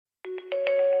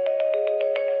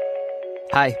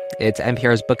Hi, it's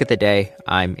NPR's Book of the Day.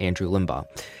 I'm Andrew Limbaugh.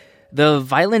 The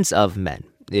violence of men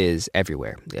is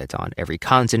everywhere. It's on every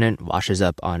continent, washes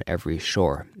up on every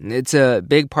shore. It's a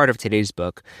big part of today's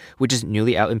book, which is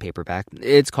newly out in paperback.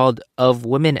 It's called Of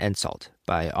Women and Salt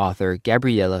by author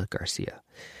Gabriela Garcia.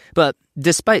 But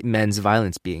despite men's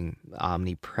violence being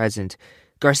omnipresent,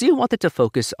 Garcia wanted to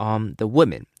focus on the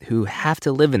women who have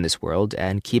to live in this world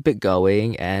and keep it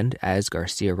going and, as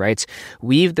Garcia writes,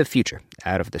 weave the future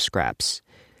out of the scraps.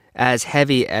 As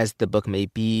heavy as the book may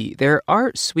be, there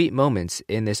are sweet moments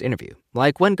in this interview,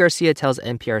 like when Garcia tells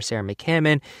NPR's Sarah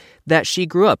McCammon that she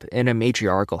grew up in a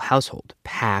matriarchal household,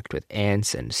 packed with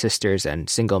aunts and sisters and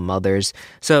single mothers,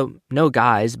 so no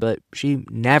guys, but she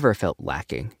never felt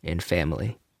lacking in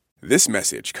family. This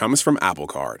message comes from Apple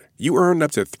Card. You earn up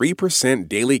to 3%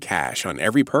 daily cash on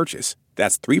every purchase.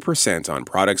 That's 3% on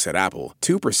products at Apple,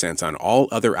 2% on all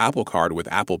other Apple Card with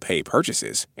Apple Pay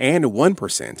purchases, and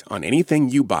 1% on anything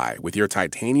you buy with your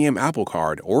titanium Apple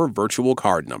Card or virtual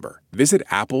card number. Visit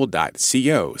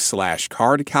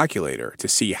apple.co/card calculator to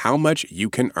see how much you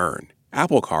can earn.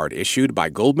 Apple Card issued by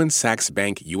Goldman Sachs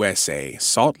Bank USA,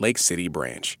 Salt Lake City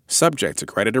branch. Subject to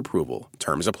credit approval.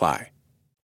 Terms apply.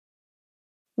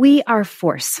 We are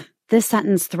force. This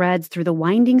sentence threads through the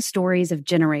winding stories of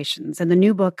generations in the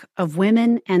new book Of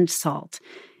Women and Salt.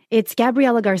 It's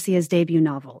Gabriela Garcia's debut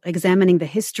novel, examining the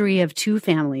history of two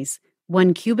families,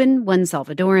 one Cuban, one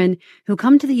Salvadoran, who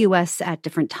come to the U.S. at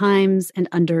different times and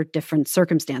under different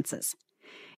circumstances.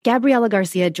 Gabriela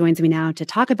Garcia joins me now to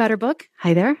talk about her book.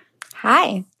 Hi there.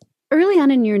 Hi. Early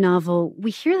on in your novel, we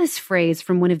hear this phrase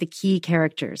from one of the key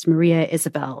characters, Maria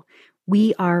Isabel,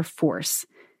 "We are force."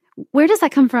 Where does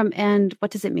that come from, and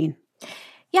what does it mean?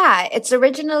 Yeah, it's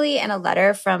originally in a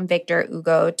letter from Victor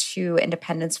Hugo to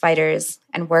independence fighters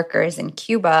and workers in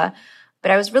Cuba.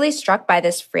 But I was really struck by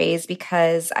this phrase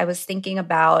because I was thinking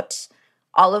about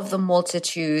all of the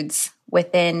multitudes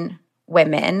within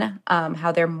women,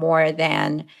 how they're more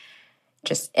than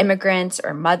just immigrants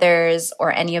or mothers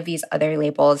or any of these other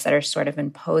labels that are sort of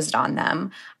imposed on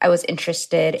them. I was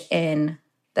interested in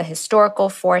the historical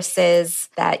forces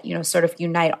that, sort of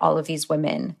unite all of these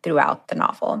women throughout the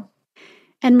novel.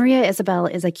 And Maria Isabel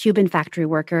is a Cuban factory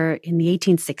worker in the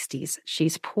 1860s.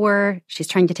 She's poor. She's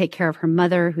trying to take care of her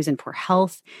mother, who's in poor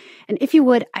health. And if you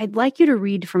would, I'd like you to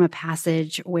read from a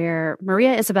passage where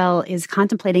Maria Isabel is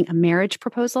contemplating a marriage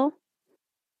proposal.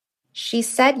 She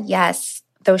said yes,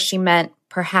 though she meant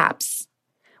perhaps.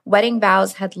 Wedding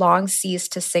vows had long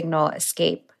ceased to signal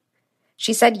escape.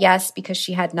 She said yes because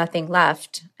she had nothing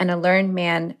left, and a learned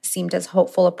man seemed as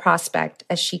hopeful a prospect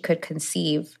as she could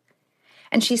conceive.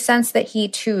 And she sensed that he,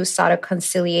 too, sought a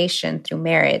conciliation through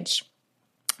marriage.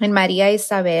 In Maria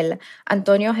Isabel,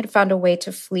 Antonio had found a way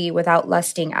to flee without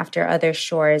lusting after other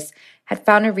shores, had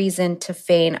found a reason to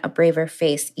feign a braver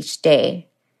face each day.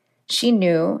 She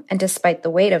knew, and despite the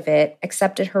weight of it,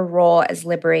 accepted her role as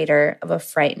liberator of a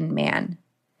frightened man.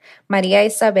 Maria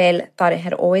Isabel thought it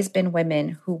had always been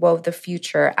women who wove the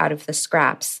future out of the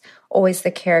scraps, always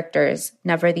the characters,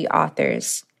 never the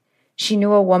authors. She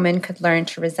knew a woman could learn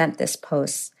to resent this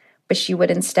post, but she would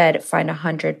instead find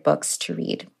 100 books to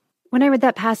read. When I read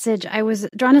that passage, I was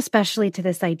drawn especially to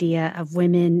this idea of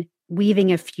women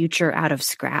weaving a future out of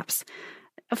scraps.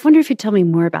 I wonder if you'd tell me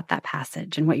more about that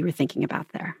passage and what you were thinking about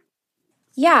there.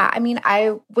 Yeah,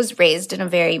 I was raised in a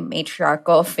very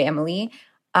matriarchal family.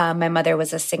 My mother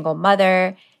was a single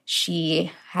mother.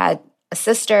 She had a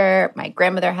sister. My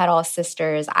grandmother had all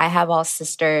sisters. I have all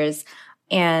sisters.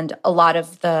 And a lot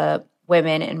of the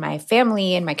women in my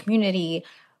family and my community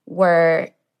were,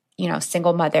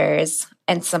 single mothers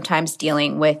and sometimes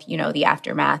dealing with, the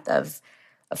aftermath of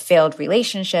failed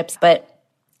relationships. But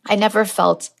I never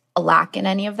felt a lack in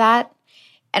any of that.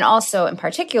 And also, in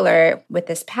particular, with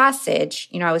this passage,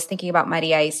 I was thinking about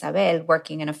Maria Isabel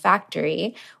working in a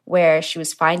factory where she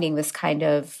was finding this kind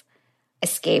of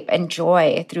escape and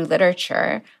joy through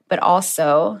literature, but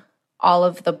also all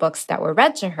of the books that were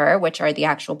read to her, which are the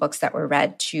actual books that were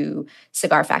read to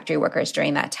cigar factory workers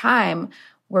during that time,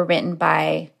 were written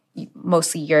by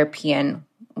mostly European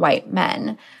white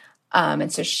men.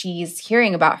 And so she's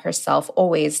hearing about herself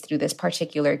always through this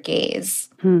particular gaze.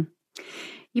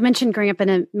 You mentioned growing up in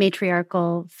a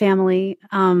matriarchal family.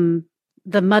 The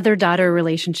mother-daughter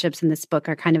relationships in this book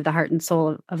are kind of the heart and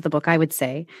soul of the book, I would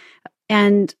say.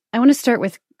 And I want to start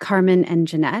with Carmen and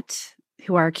Jeanette,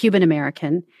 who are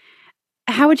Cuban-American.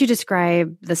 How would you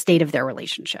describe the state of their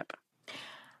relationship?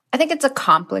 I think it's a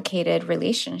complicated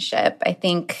relationship. I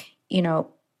think,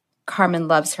 Carmen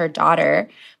loves her daughter,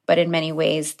 but in many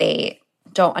ways they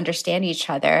don't understand each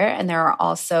other. And there are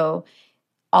also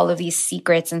all of these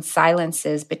secrets and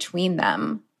silences between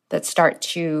them that start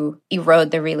to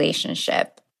erode the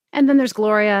relationship. And then there's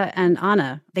Gloria and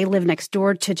Anna. They live next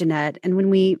door to Jeanette. And when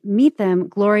we meet them,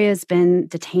 Gloria's been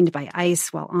detained by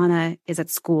ICE while Anna is at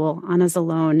school. Anna's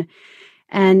alone.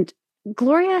 And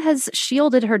Gloria has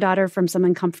shielded her daughter from some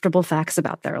uncomfortable facts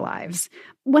about their lives.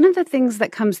 One of the things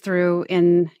that comes through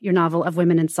in your novel Of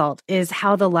Women and Salt is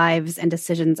how the lives and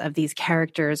decisions of these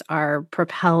characters are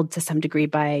propelled to some degree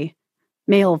by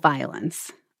male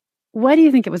violence. Why do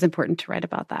you think it was important to write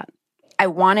about that? I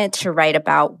wanted to write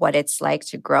about what it's like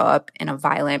to grow up in a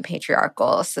violent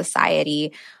patriarchal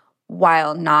society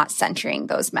while not centering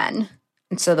those men.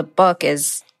 And so the book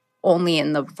is only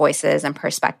in the voices and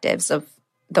perspectives of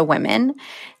the women,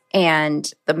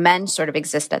 and the men sort of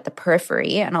exist at the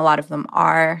periphery, and a lot of them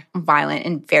are violent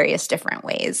in various different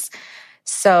ways.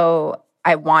 So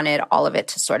I wanted all of it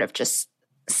to sort of just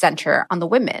center on the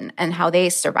women and how they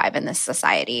survive in this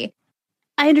society.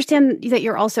 I understand that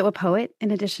you're also a poet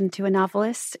in addition to a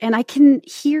novelist, and I can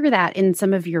hear that in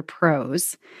some of your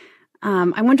prose.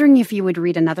 I'm wondering if you would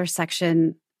read another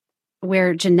section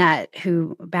where Jeanette,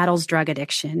 who battles drug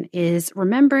addiction, is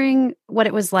remembering what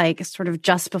it was like sort of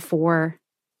just before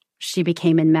she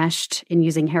became enmeshed in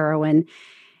using heroin,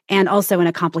 and also in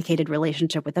a complicated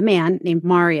relationship with a man named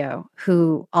Mario,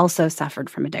 who also suffered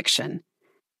from addiction.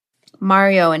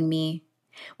 Mario and me,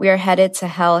 we are headed to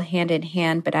hell hand in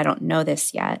hand, but I don't know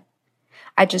this yet.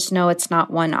 I just know it's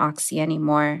not one oxy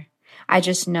anymore. I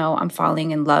just know I'm falling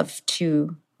in love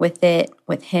too, with it,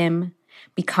 with him,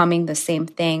 becoming the same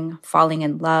thing, falling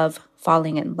in love,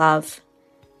 falling in love.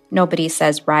 Nobody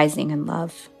says rising in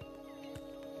love.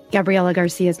 Gabriela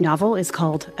Garcia's novel is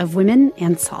called Of Women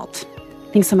and Salt.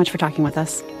 Thanks so much for talking with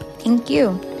us. Thank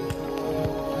you.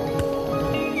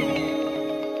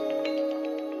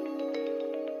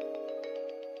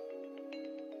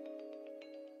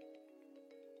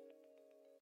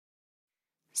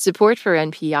 Support for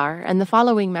NPR and the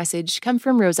following message come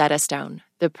from Rosetta Stone,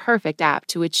 the perfect app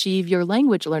to achieve your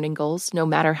language learning goals no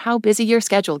matter how busy your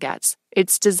schedule gets.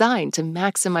 It's designed to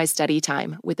maximize study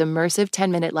time with immersive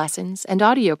 10-minute lessons and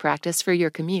audio practice for your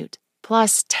commute.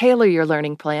 Plus, tailor your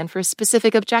learning plan for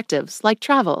specific objectives like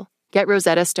travel. Get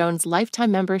Rosetta Stone's lifetime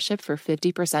membership for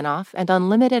 50% off and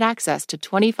unlimited access to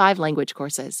 25 language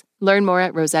courses. Learn more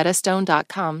at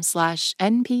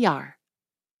rosettastone.com/NPR.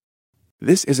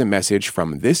 This is a message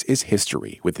from This is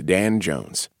History with Dan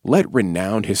Jones. Let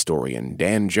renowned historian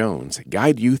Dan Jones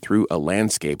guide you through a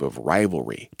landscape of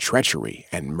rivalry, treachery,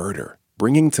 and murder,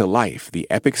 bringing to life the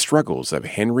epic struggles of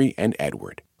Henry and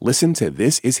Edward. Listen to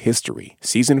This is History,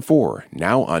 Season 4,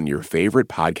 now on your favorite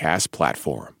podcast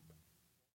platform.